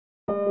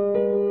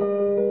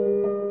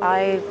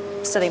I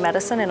study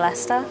medicine in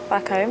Leicester,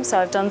 back home, so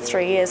I've done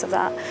 3 years of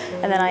that,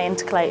 and then I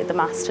intercalated the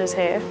Masters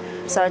here.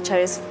 So I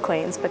chose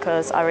Queen's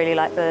because I really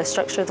like the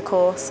structure of the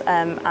course,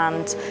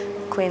 and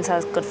Queen's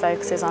has good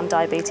focuses on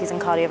diabetes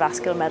and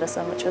cardiovascular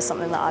medicine, which was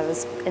something that I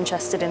was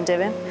interested in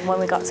doing. When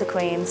we got to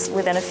Queen's,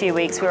 within a few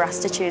weeks we were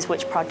asked to choose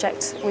which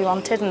project we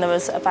wanted, and there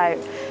was about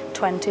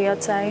 20,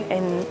 I'd say,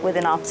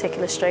 within our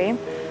particular stream.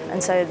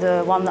 And so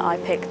the one that I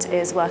picked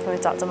is working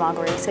with Dr.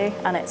 Margheriti,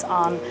 and it's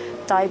on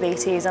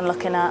diabetes and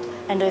looking at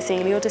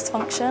endothelial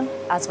dysfunction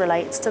as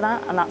relates to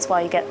that, and that's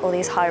why you get all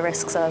these high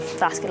risks of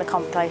vascular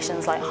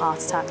complications like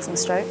heart attacks and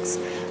strokes.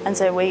 And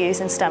so we're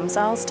using stem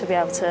cells to be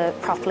able to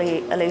properly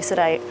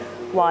elucidate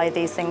why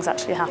these things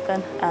actually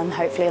happen, and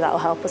hopefully that will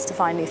help us to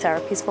find new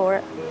therapies for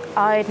it.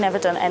 I'd never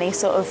done any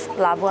sort of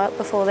lab work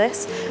before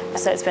this,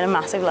 so it's been a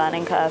massive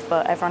learning curve,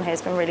 but everyone here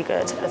has been really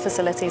good. The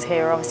facilities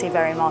here are obviously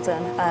very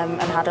modern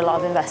and had a lot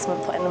of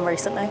investment put in them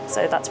recently,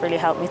 so that's really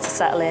helped me to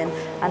settle in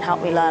and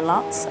help me learn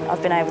lots.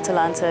 I've been able to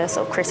learn to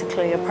sort of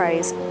critically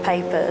appraise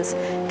papers,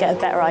 get a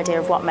better idea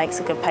of what makes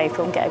a good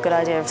paper, and get a good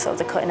idea of sort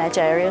of the cutting edge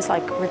areas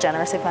like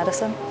regenerative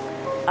medicine.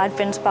 I'd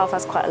been to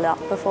Belfast quite a lot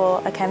before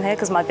I came here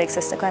because my big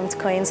sister came to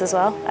Queen's as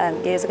well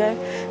years ago,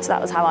 so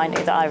that was how I knew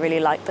that I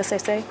really liked the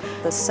city.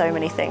 There's so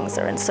many things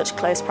that are in such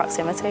close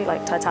proximity,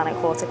 like Titanic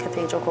Quarter,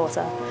 Cathedral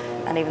Quarter,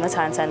 and even the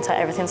town centre.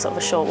 Everything's sort of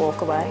a short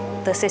walk away.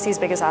 The city's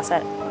biggest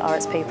asset are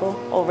its people,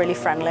 all really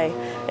friendly.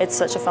 It's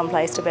such a fun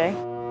place to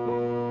be.